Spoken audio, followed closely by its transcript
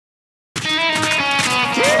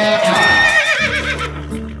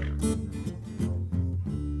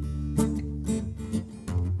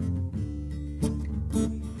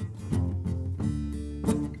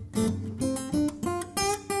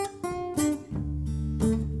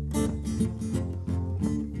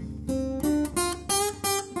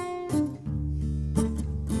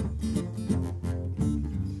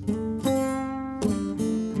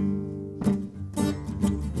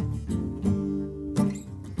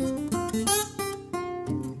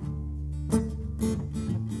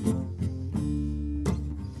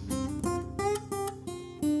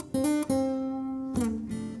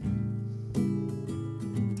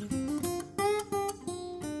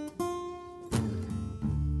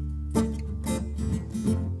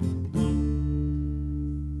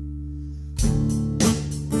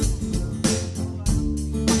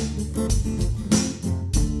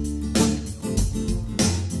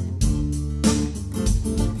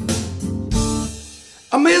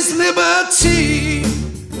I miss liberty,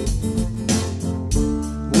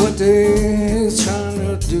 what they trying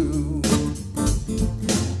to do.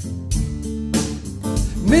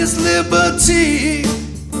 Miss liberty,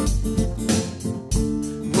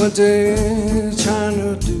 what they trying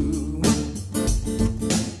to do.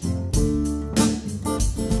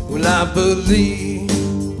 Well, I believe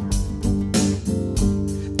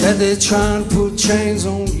that they trying to put chains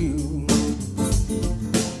on you.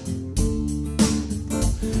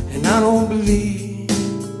 I don't believe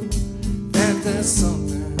that there's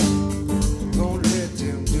something gonna let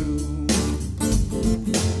them do.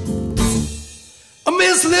 I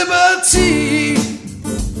miss liberty,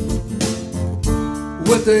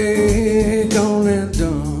 what they gonna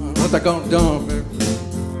done, what they gonna done, baby.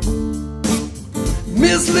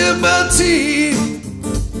 Miss liberty,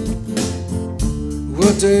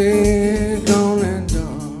 what they gonna done.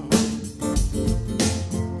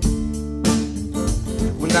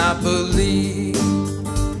 I believe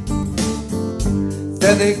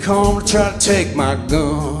that they come to try to take my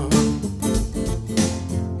gun.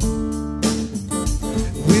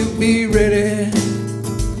 We'll be ready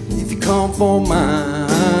if you come for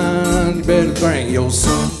mine. You better bring your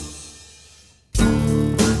son.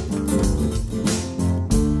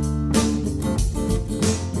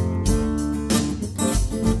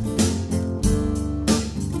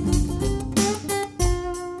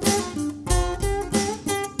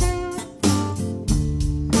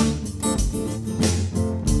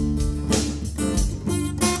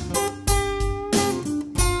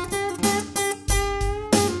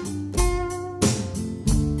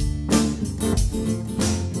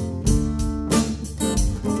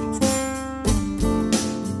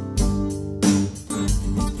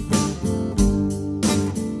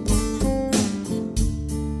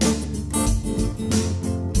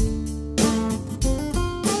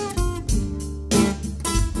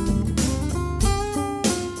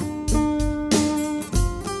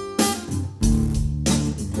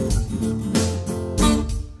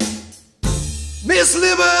 Miss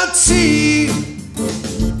liberty,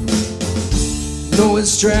 know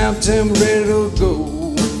it's strapped and ready to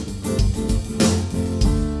go.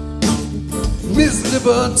 Miss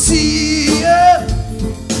liberty, yeah,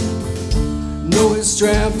 know it's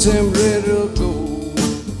strapped and ready to go.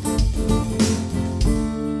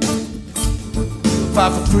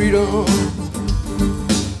 Fight for freedom,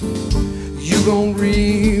 you gon'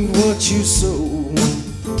 reap what you sow.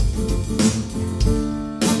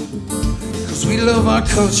 We love our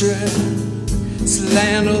country, it's the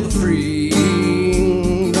land of the free,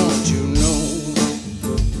 don't you know?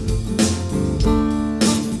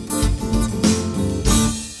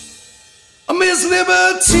 I miss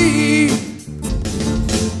liberty,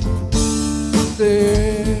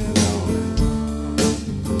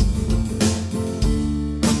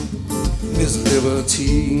 miss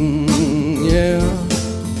liberty, yeah.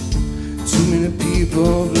 Too many people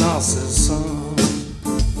have lost their son.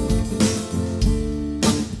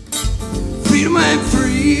 Freedom ain't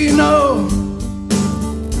free, no.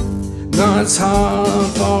 No, it's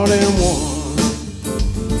hard for them one.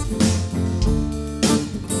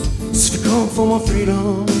 So if you come for my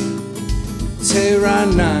freedom, tell you right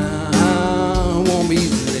now, I won't be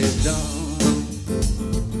easily done.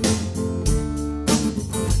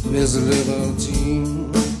 Miss liberty.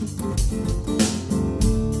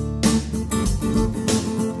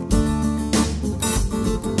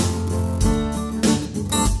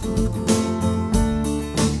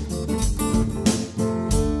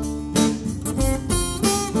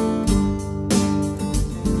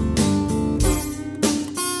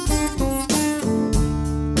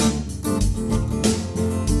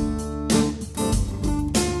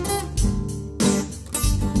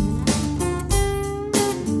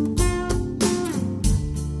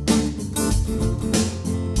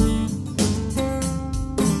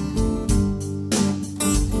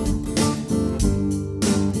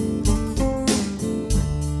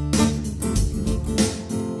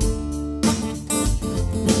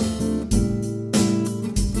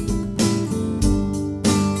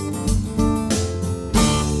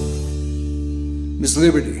 Miss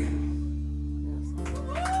Liberty.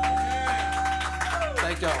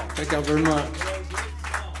 Thank y'all very much.